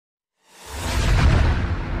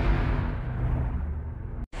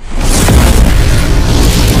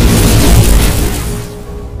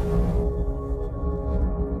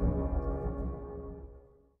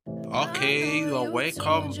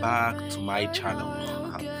welcome back to my channel.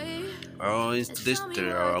 In today's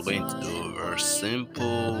tutorial, we're going to do a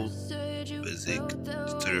simple basic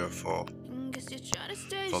tutorial for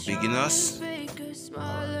beginners.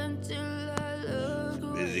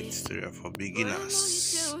 Basic tutorial for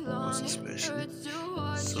beginners, most especially.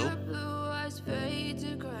 So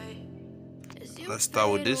let's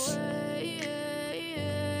start with this.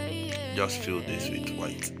 Just fill this with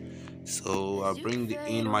white. So I'll bring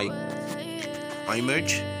in my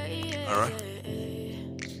image. Alright.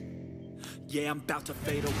 Yeah, I'm about to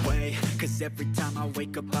fade away, cause every time I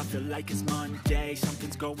wake up I feel like it's Monday.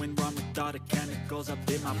 Something's going wrong with all the chemicals up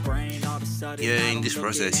in my brain. All of a sudden, yeah, in this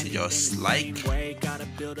process you just like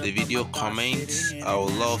the video, comment. I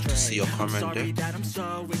would love to see your comment there,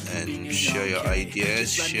 and share your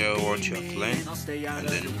ideas, share what you have learned, and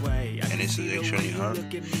then any suggestion you have,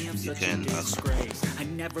 you can ask. I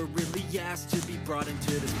never really asked to be brought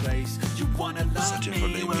into this place. You wanna love searching for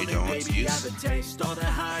the image I want to use. Let's go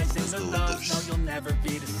with this. No, you'll never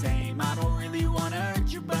be the same. I don't really wanna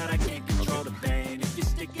hurt you, but I can't control the pain. If you're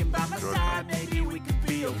sticking by my side, maybe we could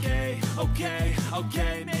be okay.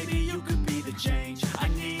 Okay, maybe you could be the change I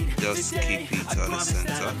need. Just keep it at the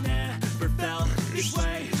center. Never felt this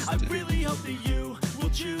way. I really hope that you will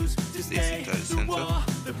choose to stay through all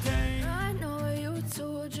the pain. I know you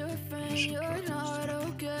told your friend you're not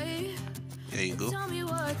okay. There you go.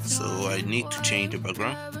 So I need to change the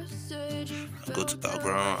background. I go to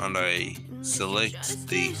background and I select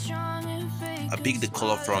I pick the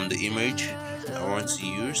color from the image I want to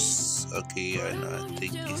use. Okay, and I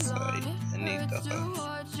take this side. I need that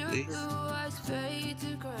place.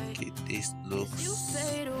 Okay, this looks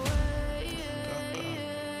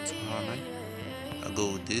I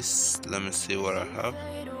go with this. Let me see what I have.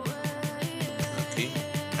 Okay,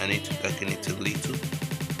 I need to darken it a little.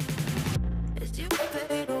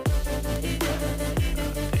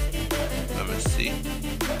 Let me see.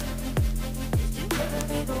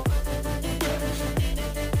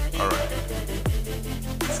 Alright,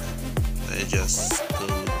 let's just go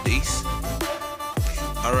with this.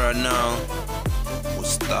 Alright, now we'll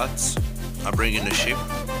start. I bring in the shape.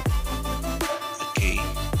 Okay,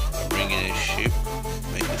 I bring in the shape.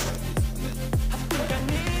 Make it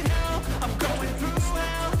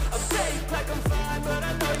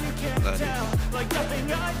like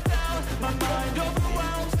nothing I felt. My mind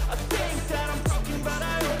overwhelmed. I think that I'm broken, but I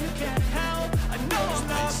hope you can't help. I know I'm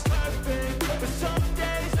not perfect, but some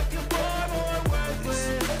days I feel more worthless.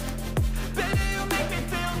 Baby, you make me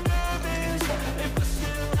feel nervous. If I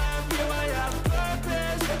still have you, I have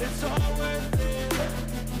purpose. It's all worth it.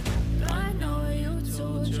 I know you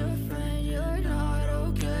told your friend you're not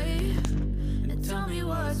okay, and tell me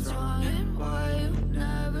what's wrong and why you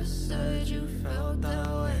never said you felt that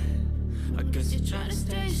way. I guess you're trying to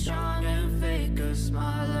stay strong and fake a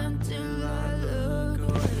smile until I look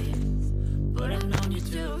away. But I've known you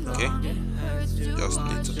too long. okay. Just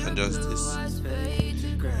need to adjust this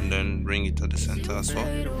and then bring it to the center as well.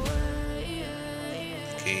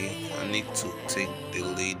 Okay, I need to take the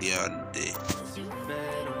lady out there.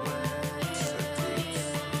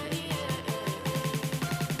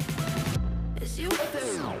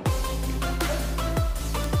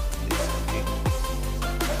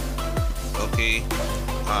 Okay,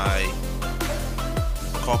 I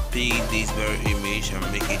copy this very image and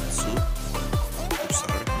make it two. Oops,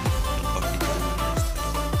 sorry, I copy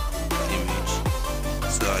the image.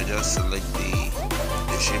 So I just select the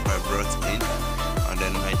shape I brought in, and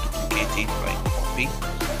then I duplicate it by copy,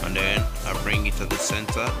 and then I bring it to the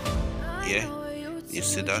center. Yeah, you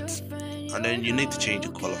see that, and then you need to change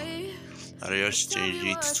the color. I just change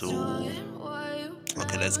it to,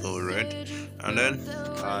 okay, let's go with red, and then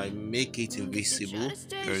I make it invisible.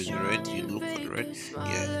 There is red, you look for the red,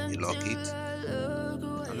 yeah, you lock it,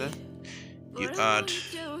 and then you add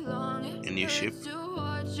a new shape.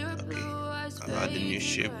 Okay, I add a new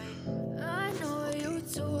shape.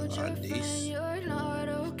 Okay, add this.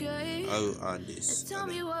 I will add this, and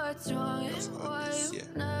then just add this, yeah.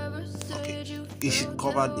 Okay, it should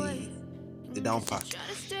cover the down part.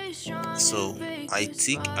 So I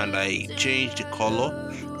tick and I change the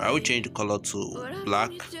color. I will change the color to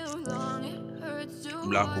black.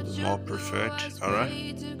 Black will be more preferred.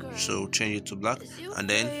 Alright, so change it to black, and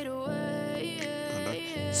then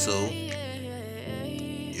so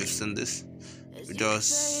you've seen this. We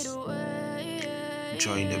just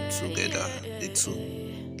join them together. The two,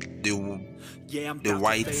 the the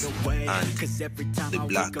white and the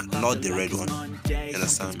black, not the red one. You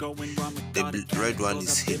understand? The red one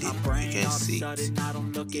is hidden. You can see it.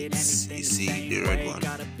 You see the red one.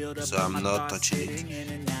 So I'm not touching it.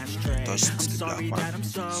 Touch the black one.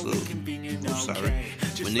 So sorry.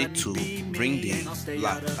 We need to bring the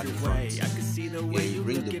black at the front. Yeah, you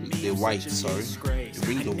bring the white. Sorry, you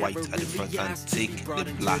bring the white at the front and take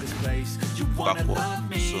the black backward.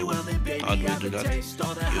 So how do we do that?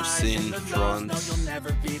 You've seen front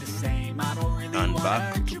and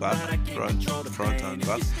back to back, front and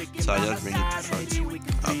back. So I just bring it to front.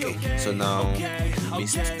 Okay. So now I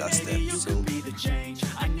missed that step. So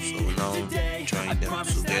now join them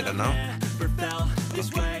together now.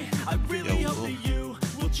 Okay. There we go.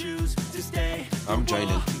 I'm joining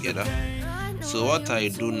them together. So what I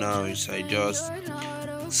do now is I just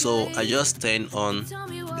turn on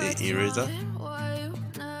the eraser,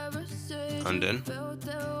 and then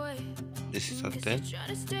this is at 10.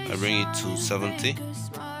 I bring it to 70.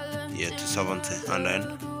 Yeah, to 70, and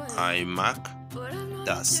then I mark.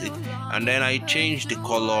 That's it. And then I change the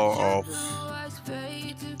color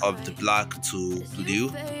of the black to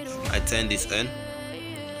blue. I turn this in,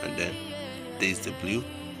 and then this is the blue.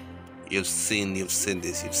 You've seen this.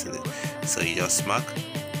 So you just mark.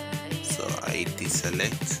 So I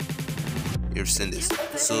deselect. You've seen this.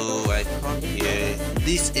 So I come here.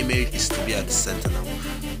 This image is to be at the center now.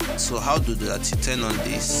 So how to do that? You turn on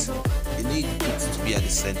this. You need it to be at the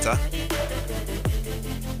center.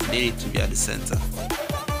 You need it to be at the center.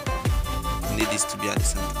 You need this to be at the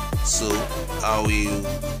center. So I will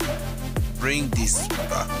bring this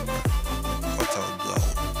back. What I'll do,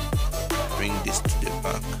 I'll bring this to the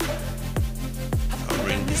back. I'll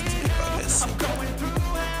bring this to the back. Let's see.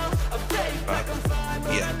 Back.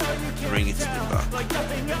 Yeah. Bring it to the back.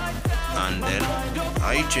 And then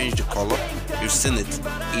I change the color. You've seen it.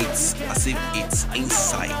 It's as if it's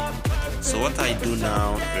inside. So what I do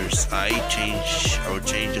now is I'll change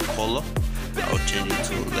the color. I'll change it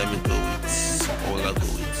to, let me go with, what will I go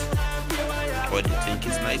with? What do you think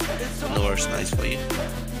is nice? No, it's nice for you.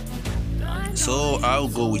 So I'll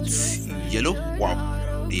go with yellow. Wow,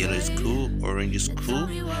 the yellow is cool, orange is cool.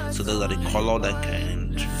 So those are the color that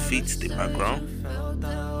can fit the background.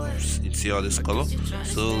 You see all this color.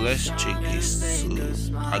 So let's check this. So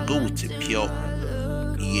I go with a pure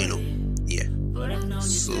yellow. Yeah.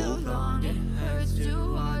 So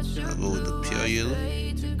I go with the pure yellow.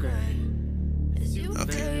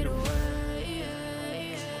 Okay.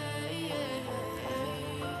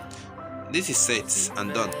 This is set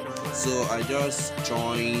and done. So I just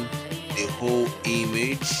join the whole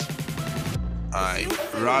image. I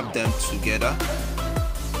wrap them together.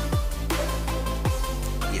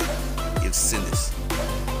 Yeah, you've seen this.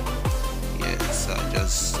 Yeah, so I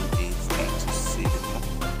just zoom in for you to see the more.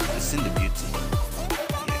 You've seen the beauty.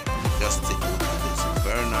 Yeah, just take a look at this. It's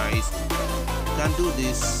very nice. You can do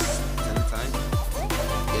this anytime.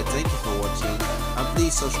 Yeah, thank you for watching, and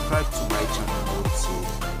please subscribe to my channel too.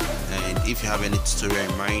 And if you have any tutorial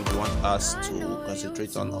in mind you want us to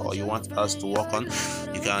concentrate on, or you want us to work on,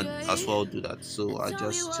 you can as well do that. So I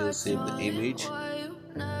just save the image,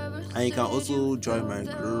 and you can also join my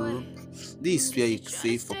group. This is where you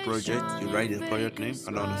save for project. You write the project name,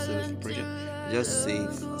 and on the save project, you just save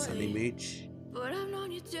as an image.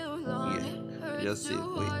 Yeah, just save.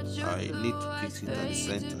 Wait, I need to fix it at the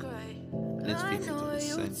center. Let's fix it at the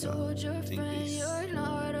center. I think this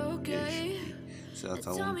so that I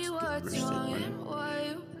want to brush the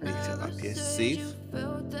picture appear safe.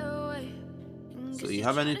 So you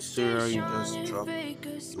have any tutorial you just drop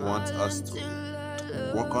you want us to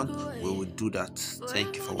work on, we will do that.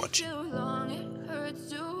 Thank you for watching.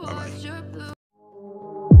 Bye bye.